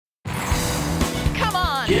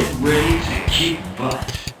Kick butt.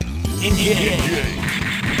 Engage.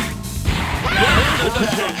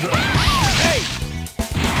 Hey!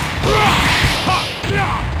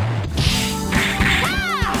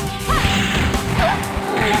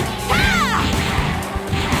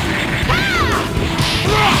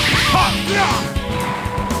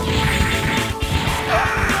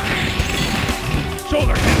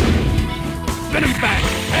 Shoulder hit. Spin him back.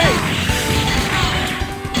 Hey!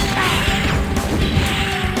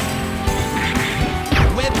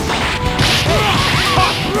 Whip.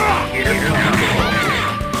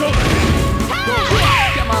 Shoulder hit.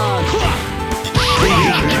 Come on.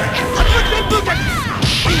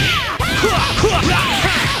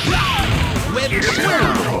 Whip swing.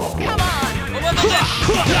 Come on.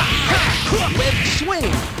 Whip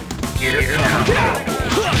swing. Hey!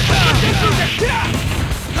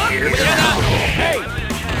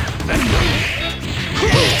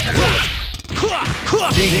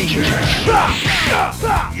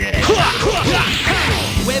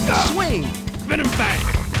 Whip swing. Spin him back.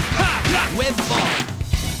 Whip ball.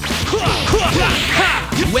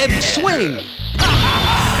 Whip swing.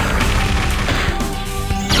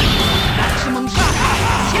 Maximum shot.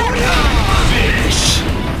 Finish.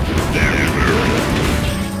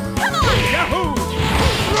 Come on. Yahoo!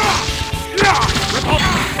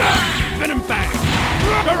 Spin him back.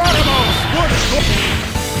 Geronimo! War Destroyer!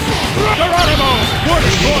 Geronimo! War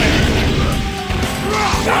Destroyer!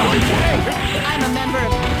 I'm a member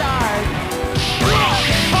of STARS.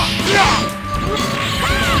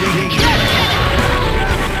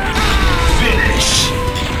 Finish.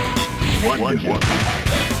 One.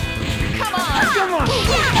 Come on.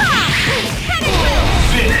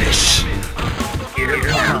 Finish.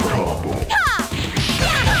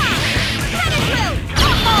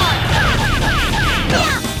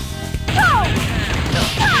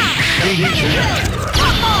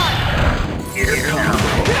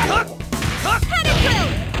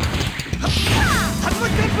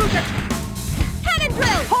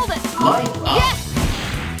 Hold it! Light up. Yes!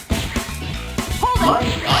 Hold it!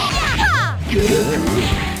 Light up. Good.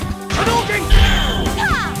 Hadouken!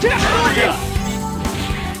 Hadouken!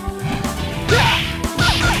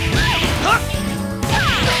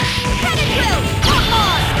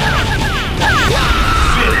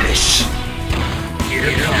 Finish.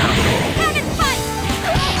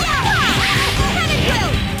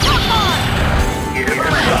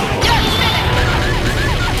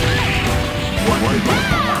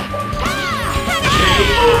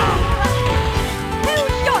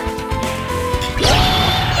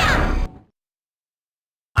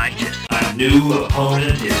 A new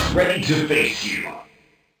opponent is ready to face you.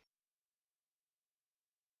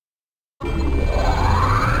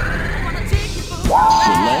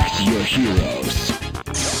 Select your heroes.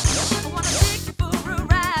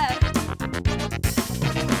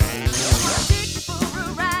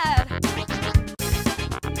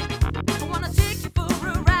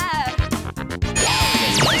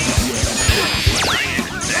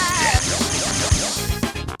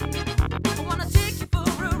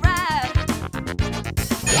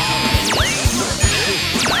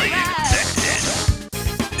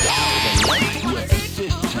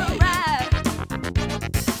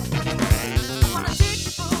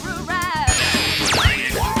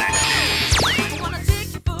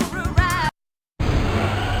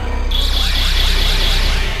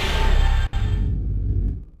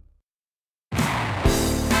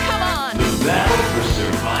 Battle for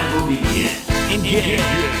survival begins. Engage.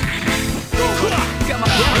 Come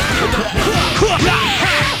on.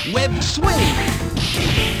 Web swing.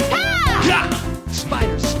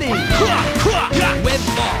 Spider sting. Web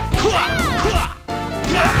ball.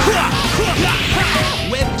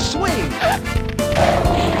 Web swing.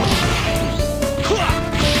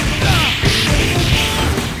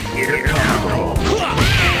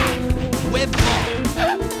 Web ball.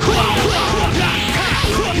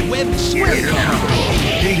 Web swing.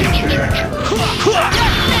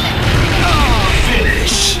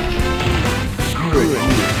 Finish.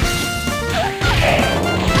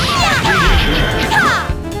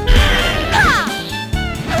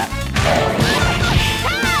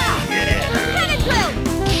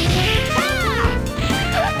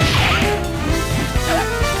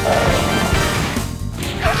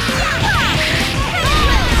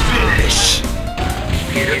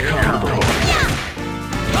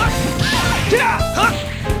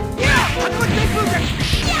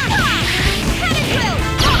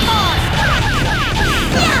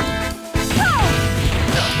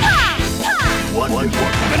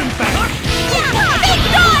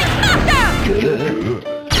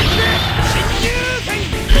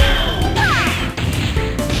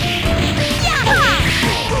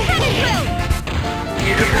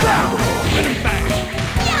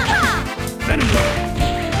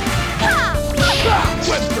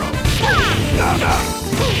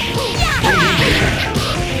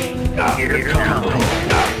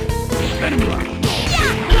 Venom Rush.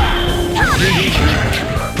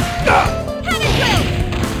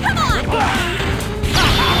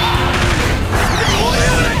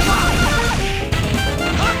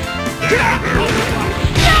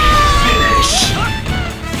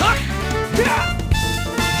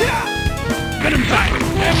 Venom time!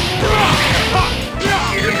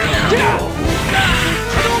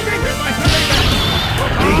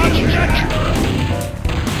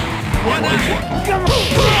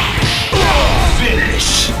 Finish!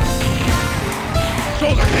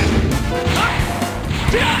 Shoulder hit!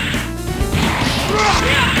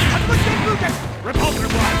 Repulsor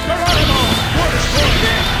blast! Geronimo! War destroyed!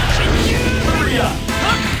 Hurry up!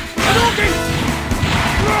 Hadouken!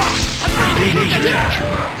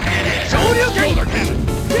 Shoulder cannon!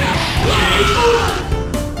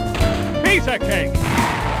 Pizza cake!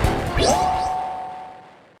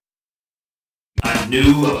 A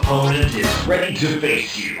new opponent is ready to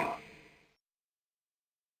face you.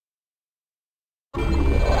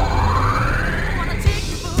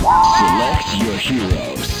 Select your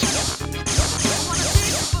heroes.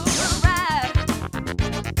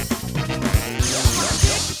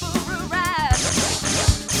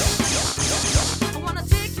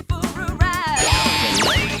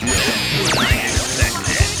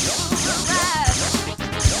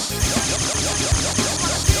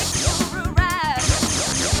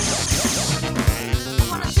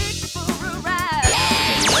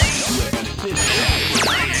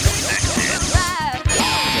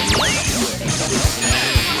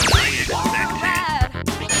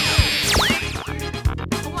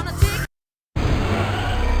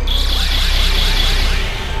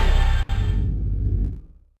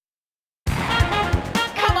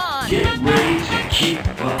 Get ready to kick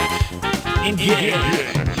butt. Engage.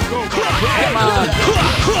 Come on!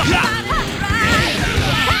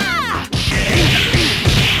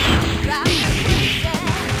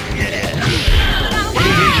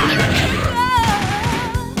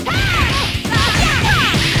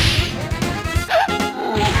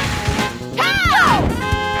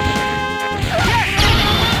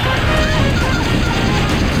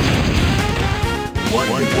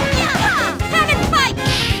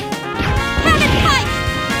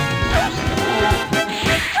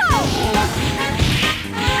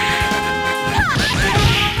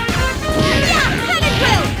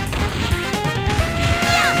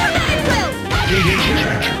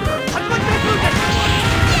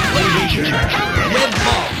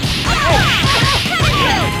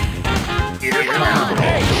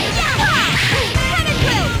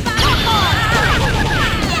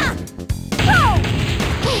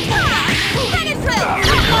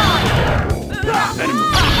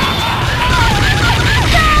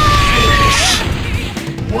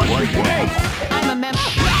 I'm a member.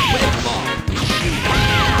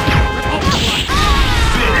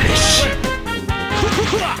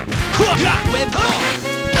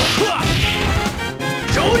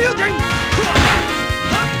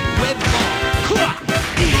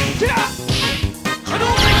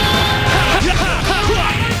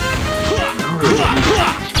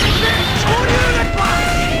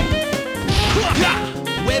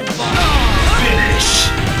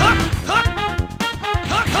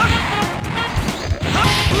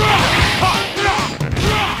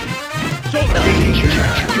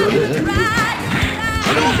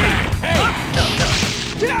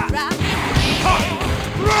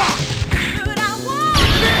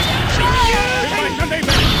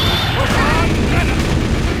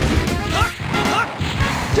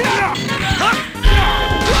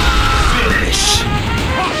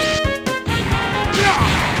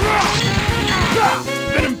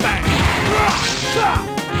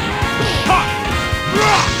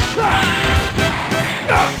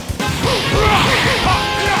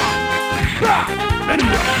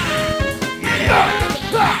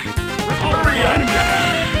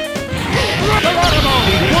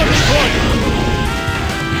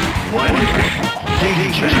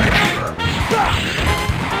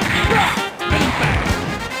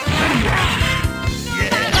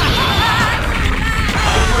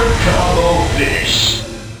 Combo finish.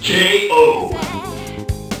 KO.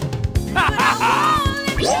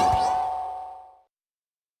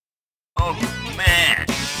 Oh man,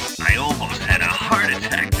 I almost had a heart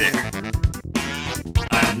attack there.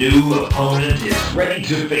 A new opponent is ready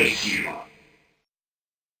to face you.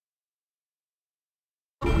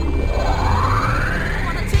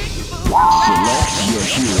 Select your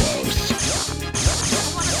heroes.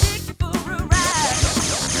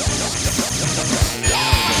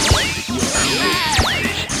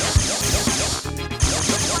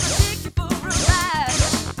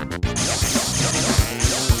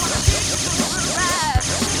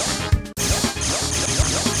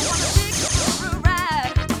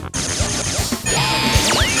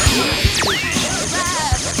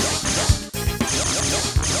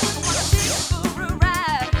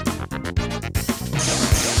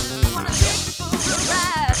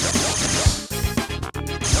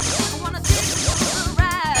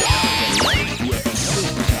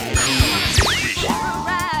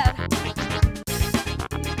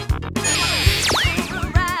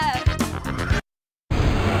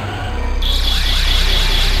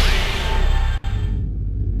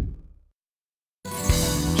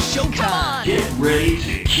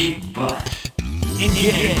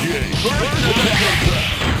 Web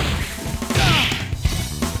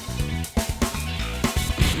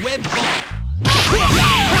ball.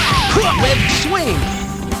 Web swing.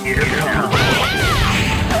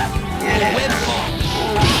 Web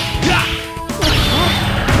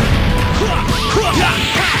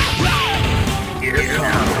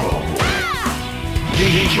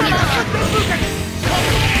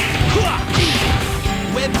ball.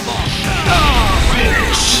 Web ball.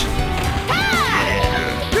 Finish.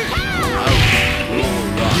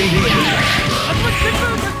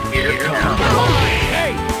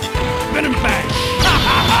 Hey! Venom bang!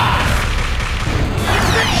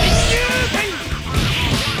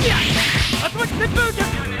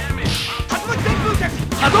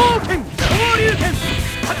 Hadouken! Shoryuken!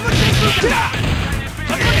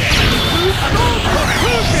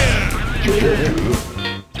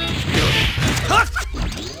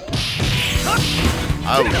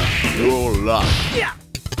 Out your luck.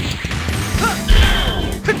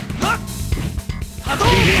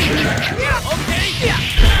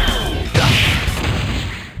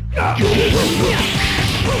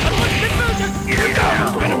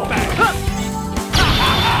 Venom bang!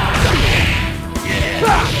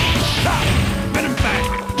 Venom bang!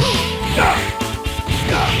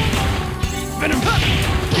 Venom!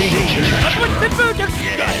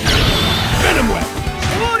 Venom web!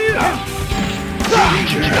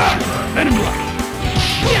 Venom rock!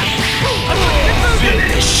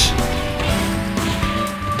 Finish.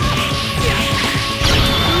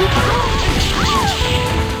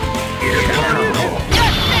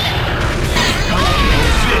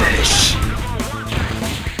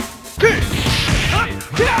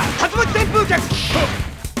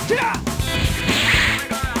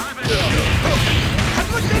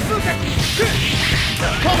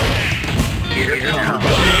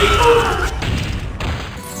 Finish!